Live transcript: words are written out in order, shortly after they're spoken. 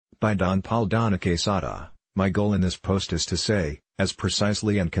By Dhanpal-Donna Quesada. My goal in this post is to say, as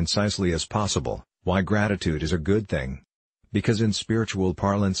precisely and concisely as possible, why gratitude is a good thing. Because in spiritual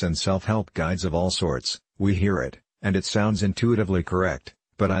parlance and self-help guides of all sorts, we hear it, and it sounds intuitively correct,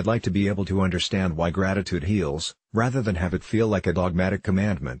 but I'd like to be able to understand why gratitude heals, rather than have it feel like a dogmatic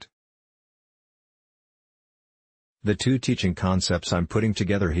commandment. The two teaching concepts I'm putting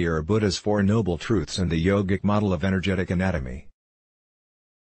together here are Buddha's Four Noble Truths and the yogic model of energetic anatomy.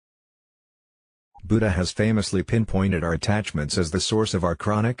 Buddha has famously pinpointed our attachments as the source of our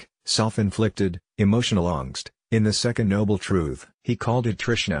chronic, self-inflicted, emotional angst. In the second noble truth, he called it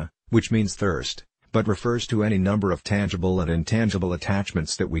Trishna, which means thirst, but refers to any number of tangible and intangible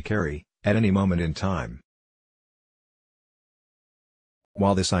attachments that we carry, at any moment in time.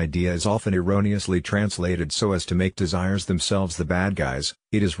 While this idea is often erroneously translated so as to make desires themselves the bad guys,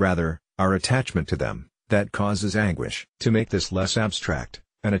 it is rather, our attachment to them, that causes anguish. To make this less abstract,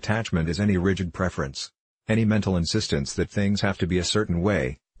 an attachment is any rigid preference. Any mental insistence that things have to be a certain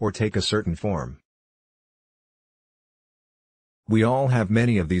way, or take a certain form. We all have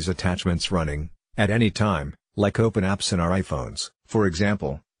many of these attachments running, at any time, like open apps in our iPhones. For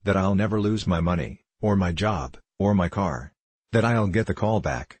example, that I'll never lose my money, or my job, or my car. That I'll get the call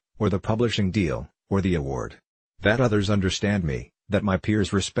back, or the publishing deal, or the award. That others understand me, that my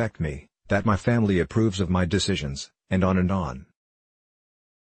peers respect me, that my family approves of my decisions, and on and on.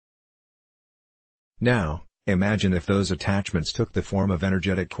 Now, imagine if those attachments took the form of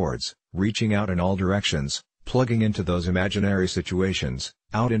energetic cords, reaching out in all directions, plugging into those imaginary situations,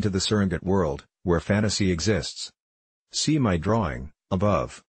 out into the surrogate world, where fantasy exists. See my drawing,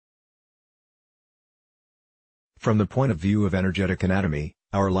 above. From the point of view of energetic anatomy,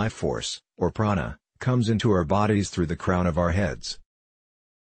 our life force, or prana, comes into our bodies through the crown of our heads.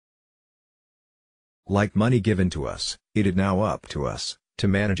 Like money given to us, it is now up to us to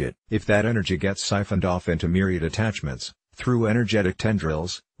manage it. If that energy gets siphoned off into myriad attachments, through energetic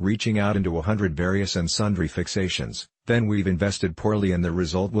tendrils, reaching out into 100 various and sundry fixations, then we've invested poorly and the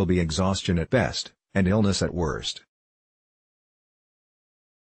result will be exhaustion at best, and illness at worst.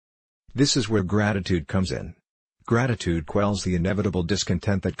 This is where gratitude comes in. Gratitude quells the inevitable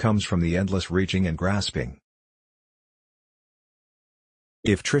discontent that comes from the endless reaching and grasping.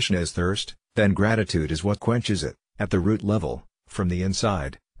 If Trishna is thirst, then gratitude is what quenches it, at the root level, from the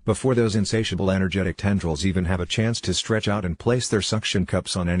inside, before those insatiable energetic tendrils even have a chance to stretch out and place their suction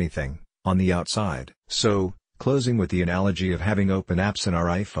cups on anything, on the outside. So, closing with the analogy of having open apps in our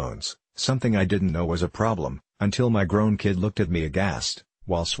iPhones, something I didn't know was a problem, until my grown kid looked at me aghast,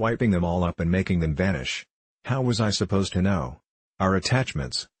 while swiping them all up and making them vanish. How was I supposed to know? Our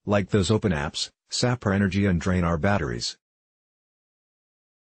attachments, like those open apps, sap our energy and drain our batteries.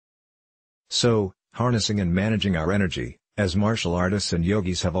 So, harnessing and managing our energy, as martial artists and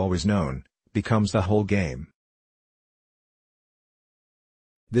yogis have always known, becomes the whole game.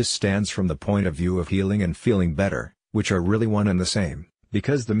 This stands from the point of view of healing and feeling better, which are really one and the same,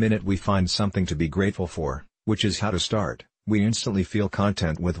 because the minute we find something to be grateful for, which is how to start, we instantly feel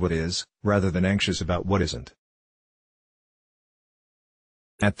content with what is, rather than anxious about what isn't.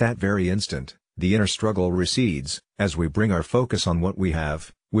 At that very instant, the inner struggle recedes, as we bring our focus on what we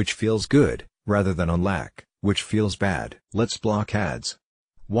have, which feels good, rather than on lack, which feels bad. Let's block ads.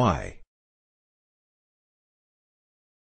 Why?